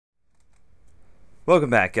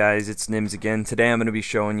Welcome back, guys. It's Nims again. Today I'm going to be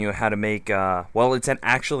showing you how to make, it's an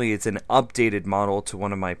updated model to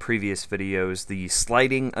one of my previous videos, the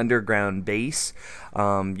sliding underground base.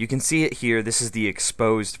 You can see it here. This is the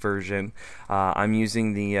exposed version. I'm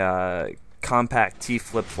using the compact T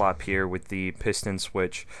flip-flop here with the piston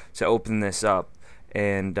switch to open this up.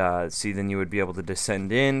 And see, then you would be able to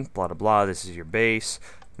descend in, blah, blah, blah. This is your base.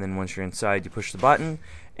 And then once you're inside, you push the button,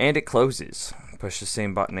 and it closes. Push the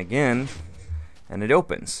same button again, and it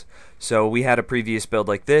opens. So we had a previous build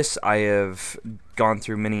like this. I have gone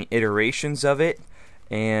through many iterations of it,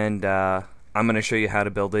 and I'm going to show you how to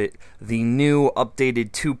build it, the new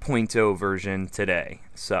updated 2.0 version today.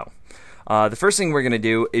 So the first thing we're going to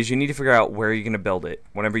do is you need to figure out where you're going to build it.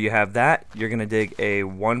 Whenever you have that, you're going to dig a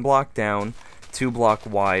 1 block down, 2 block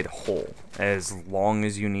wide hole, as long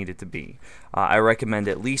as you need it to be. I recommend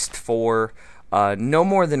at least 4. No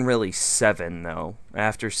more than really 7, though.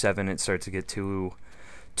 After 7, it starts to get too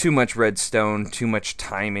much redstone, too much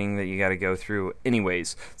timing that you got to go through.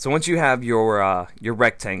 Anyways, so once you have your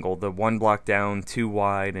rectangle, the 1 block down, 2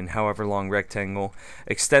 wide, and however long rectangle,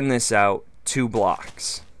 extend this out 2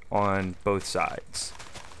 blocks on both sides.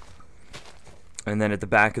 And then at the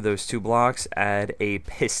back of those 2 blocks, add a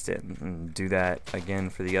piston. And do that again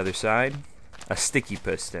for the other side. A sticky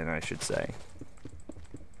piston, I should say.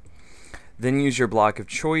 Then use your block of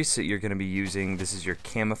choice that you're going to be using. This is your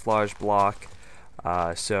camouflage block.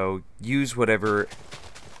 So use whatever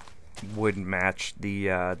would match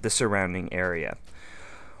the surrounding area.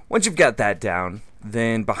 Once you've got that down,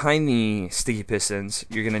 then behind the sticky pistons,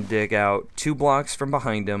 you're going to dig out 2 blocks from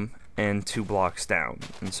behind them and 2 blocks down.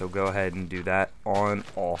 And so go ahead and do that on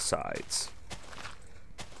all sides.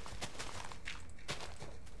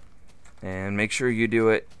 And make sure you do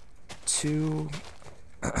it to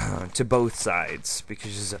both sides,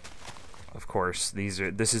 because of course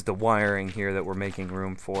this is the wiring here that we're making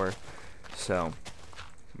room for, so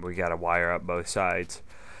we got to wire up both sides.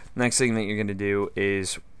 Next thing that you're going to do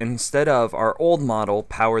is, instead of our old model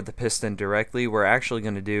power the piston directly, we're actually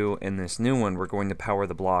going to do, in this new one, we're going to power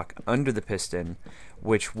the block under the piston,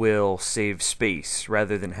 which will save space.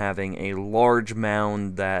 Rather than having a large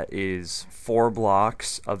mound that is 4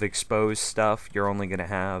 blocks of exposed stuff, you're only going to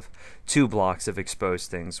have 2 blocks of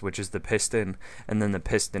exposed things, which is the piston and then the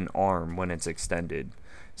piston arm when it's extended.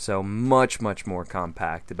 So much more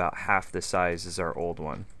compact, about half the size as our old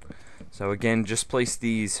one. So again, just place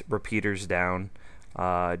these repeaters down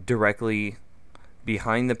directly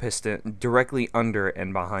behind the piston, directly under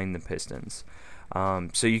and behind the pistons.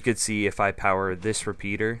 So you could see if I power this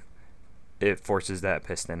repeater, it forces that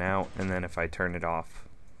piston out, and then if I turn it off,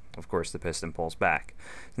 of course the piston pulls back.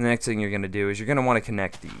 The next thing you're going to do is you're going to want to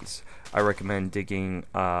connect these. I recommend digging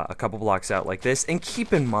a couple blocks out like this, and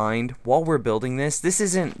keep in mind while we're building this, this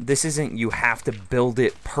isn't you have to build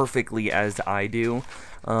it perfectly as I do.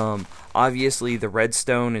 Obviously the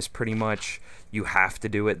redstone is pretty much you have to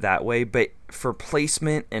do it that way, but for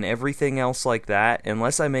placement and everything else like that,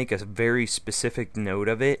 unless I make a very specific note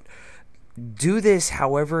of it, do this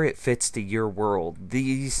however it fits to your world.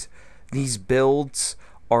 These builds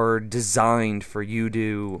are designed for you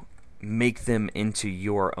to make them into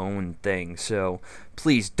your own thing. So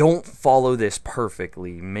please don't follow this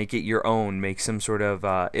perfectly. Make it your own. Make some sort of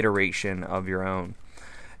iteration of your own.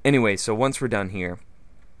 Anyway, so once we're done here,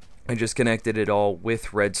 I just connected it all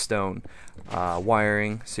with redstone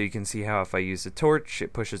wiring, so you can see how if I use the torch,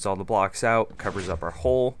 it pushes all the blocks out, covers up our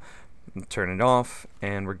hole, turn it off,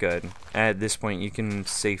 and we're good. At this point, you can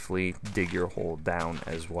safely dig your hole down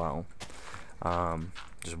as well.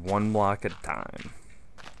 Just 1 block at a time.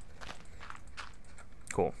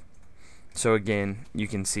 Cool. So again, you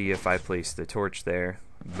can see if I place the torch there,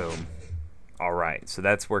 boom. Alright, so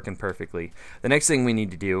that's working perfectly. The next thing we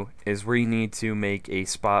need to do is we need to make a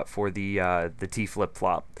spot for the T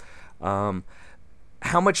flip-flop.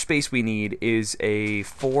 How much space we need is a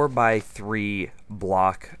 4x3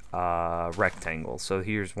 block rectangle. So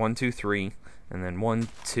here's 1, 2, 3, and then 1,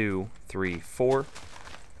 2, 3, 4.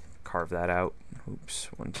 Carve that out. Oops,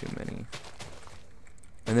 1 too many.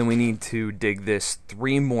 And then we need to dig this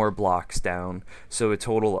 3 more blocks down, so a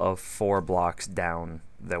total of 4 blocks down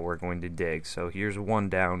that we're going to dig. So here's 1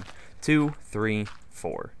 down, 2, 3,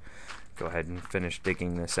 4. Go ahead and finish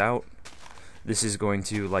digging this out. This is going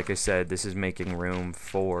to, like I said, this is making room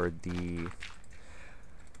for the...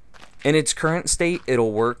 In its current state,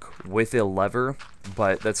 it'll work with a lever,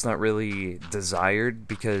 but that's not really desired,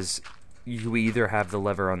 because you either have the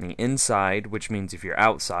lever on the inside, which means if you're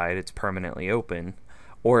outside, it's permanently open,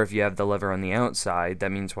 or if you have the lever on the outside,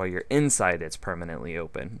 that means while you're inside, it's permanently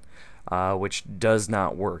open, which does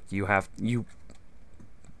not work. You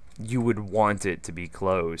you would want it to be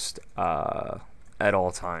closed at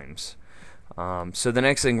all times. So the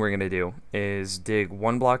next thing we're going to do is dig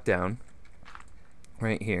one block down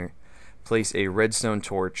right here, place a redstone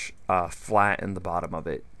torch flat in the bottom of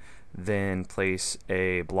it, then place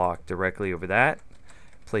a block directly over that,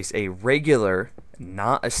 place a regular,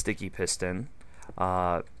 not a sticky piston,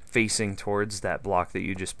 facing towards that block that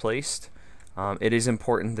you just placed. It is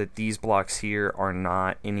important that these blocks here are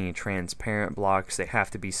not any transparent blocks. They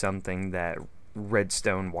have to be something that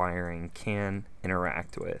redstone wiring can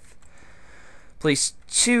interact with. Place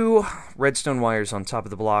 2 redstone wires on top of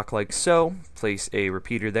the block like so. Place a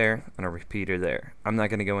repeater there and a repeater there. I'm not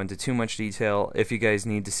going to go into too much detail. If you guys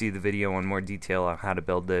need to see the video on more detail on how to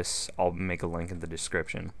build this, I'll make a link in the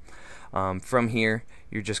description. From here,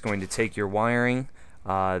 you're just going to take your wiring.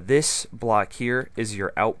 This block here is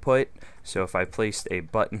your output. So if I placed a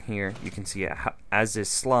button here, you can see as this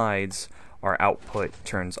slides, our output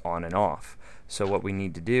turns on and off. So what we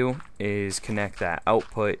need to do is connect that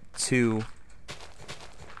output to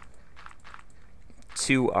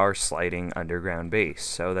our sliding underground base.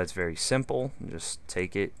 So that's very simple. Just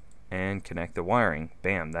take it and connect the wiring.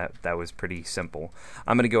 Bam, that was pretty simple.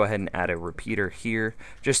 I'm going to go ahead and add a repeater here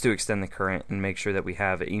just to extend the current and make sure that we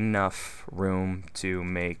have enough room to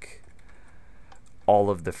make all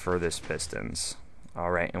of the furthest pistons.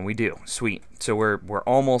 Alright, and we do. Sweet. So we're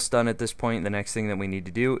almost done at this point. The next thing that we need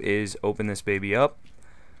to do is open this baby up.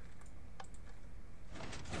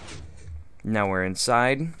 Now we're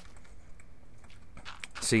inside.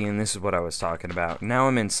 See, and this is what I was talking about. Now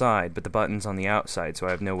I'm inside, but the button's on the outside, so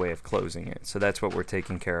I have no way of closing it. So that's what we're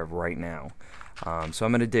taking care of right now. So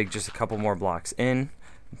I'm going to dig just a couple more blocks in.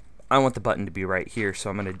 I want the button to be right here,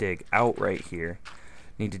 so I'm going to dig out right here.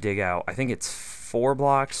 Need to dig out, I think it's 5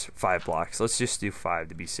 blocks. Let's just do 5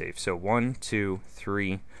 to be safe. So 1, 2,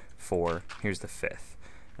 3, 4. Here's the 5th.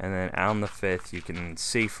 And then on the 5th, you can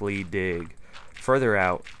safely dig further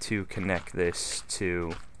out to connect this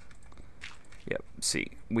to... Yep,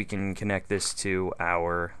 see, we can connect this to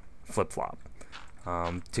our flip-flop.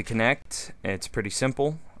 To connect, it's pretty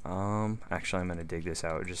simple. Actually, I'm going to dig this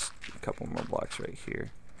out, just a couple more blocks right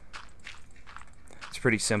here. It's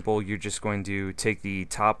pretty simple. You're just going to take the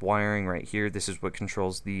top wiring right here. This is what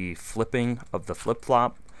controls the flipping of the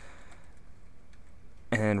flip-flop,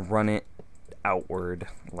 and run it outward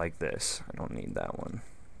like this. I don't need that one.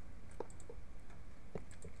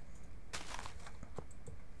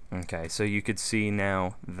 Okay, so you could see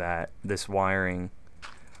now that this wiring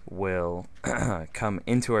will come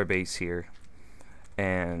into our base here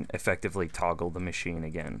and effectively toggle the machine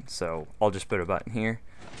again. So I'll just put a button here,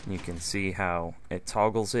 and you can see how it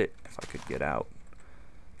toggles it, if I could get out.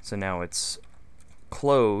 So now it's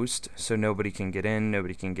closed, so nobody can get in,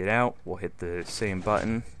 nobody can get out. We'll hit the same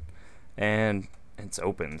button, and it's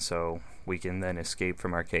open, so we can then escape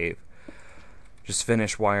from our cave. Just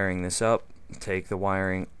finish wiring this up. Take the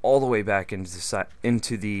wiring all the way back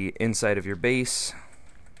into the inside of your base.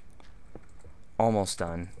 Almost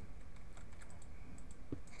done.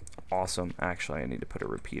 Awesome. Actually, I need to put a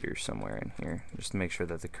repeater somewhere in here just to make sure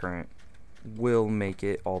that the current will make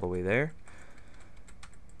it all the way there.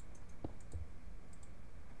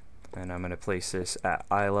 And I'm going to place this at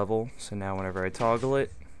eye level, so now whenever I toggle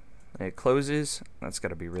it, it closes. That's got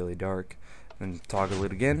to be really dark. Then toggle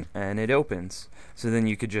it again, and it opens. So then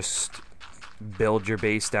you could just build your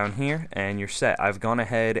base down here and you're set. I've gone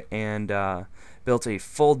ahead and built a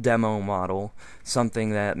full demo model,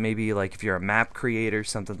 something that maybe like if you're a map creator,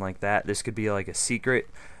 something like that, this could be like a secret.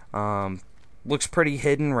 Looks pretty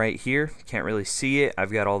hidden right here, can't really see it.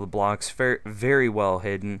 I've got all the blocks very well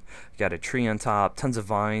hidden. Got a tree on top, tons of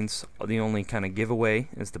vines. The only kind of giveaway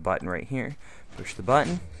is the button right here. Push the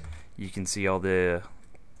button, you can see all the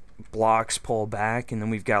blocks pull back, and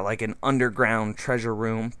then we've got like an underground treasure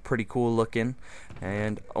room, pretty cool looking.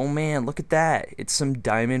 And oh man, look at that, it's some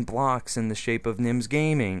diamond blocks in the shape of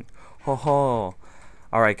NimsGaming. Ho ho.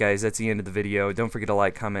 Alright guys, that's the end of the video. Don't forget to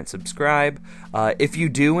like, comment, subscribe. If you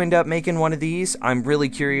do end up making one of these, I'm really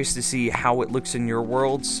curious to see how it looks in your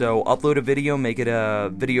world, so upload a video, make it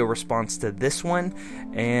a video response to this one,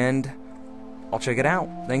 and I'll check it out.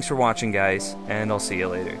 Thanks for watching guys, and I'll see you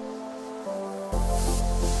later.